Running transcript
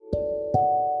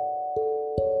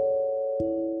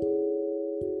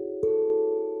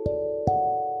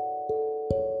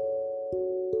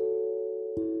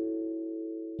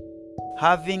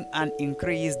having an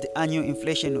increased annual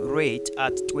inflation rate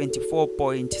at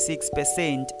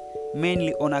 24.6%,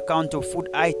 mainly on account of food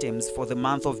items for the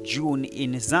month of June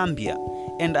in Zambia,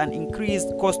 and an increased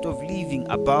cost of living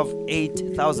above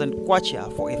 8,000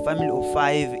 kwacha for a family of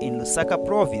 5 in Lusaka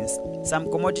province.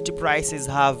 Some commodity prices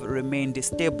have remained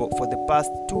stable for the past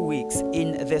 2 weeks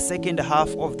in the second half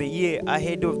of the year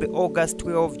ahead of the August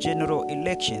 12 general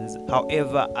elections,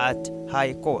 however at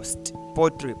high cost.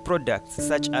 Poultry products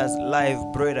such as live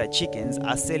broiler chickens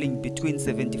are selling between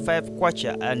 75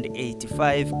 kwacha and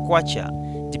 85 kwacha,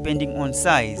 depending on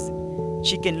size.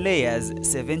 Chicken layers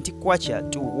 70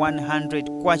 kwacha to 100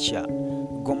 kwacha,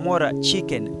 Gomora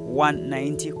chicken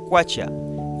 190 kwacha,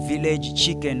 village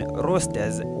chicken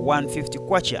roasters 150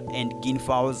 kwacha, and guinea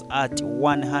fowls at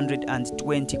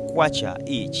 120 kwacha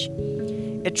each.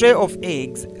 A tray of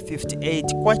eggs 58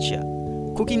 kwacha.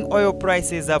 Cooking oil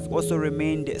prices have also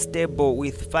remained stable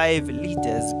with 5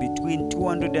 liters between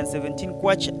 217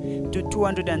 kwacha to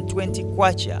 220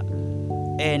 kwacha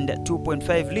and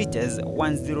 2.5 liters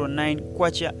 109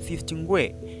 kwacha 50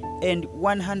 ngwe and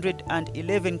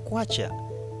 111 kwacha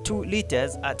 2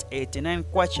 liters at 89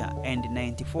 kwacha and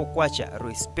 94 kwacha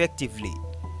respectively.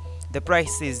 The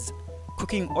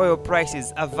cooking oil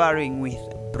prices are varying with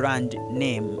brand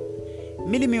name.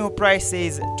 Mealie meal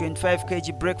prices: 25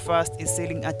 kg breakfast is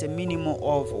selling at a minimum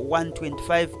of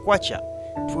 125 kwacha,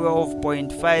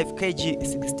 12.5 kg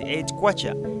 68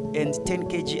 kwacha, and 10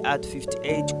 kg at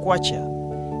 58 kwacha.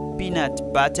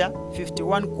 Peanut butter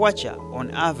 51 kwacha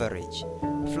on average.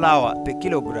 Flour per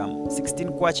kilogram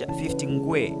 16 kwacha 50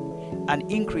 ngwe, an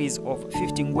increase of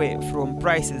 50 ngwe from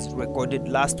prices recorded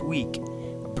last week.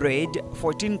 Bread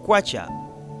 14 kwacha,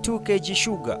 2 kg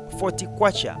sugar 40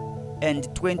 kwacha, and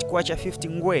 20 kwacha 50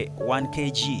 ngwe 1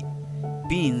 kg.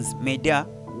 Beans meda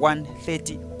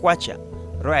 130 kwacha.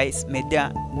 Rice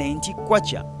meda 90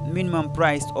 kwacha, minimum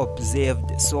price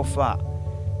observed so far.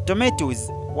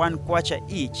 Tomatoes 1 kwacha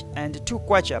each and 2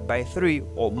 kwacha by 3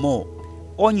 or more.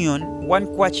 Onion 1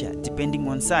 kwacha depending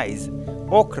on size.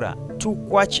 Okra 2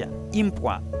 kwacha,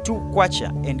 impwa 2 kwacha,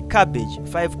 and cabbage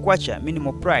 5 kwacha,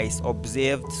 minimum price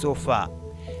observed so far.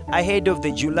 Ahead of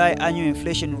the July annual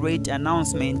inflation rate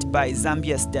announcement by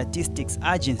Zambia Statistics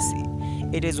Agency,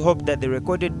 it is hoped that the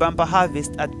recorded bumper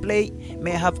harvest at play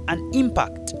may have an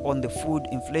impact on the food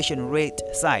inflation rate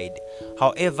side.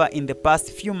 However, in the past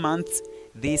few months,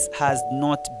 this has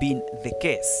not been the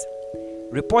case.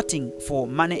 Reporting for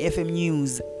Money FM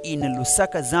News in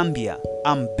Lusaka, Zambia,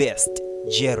 I'm Best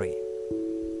Jerry.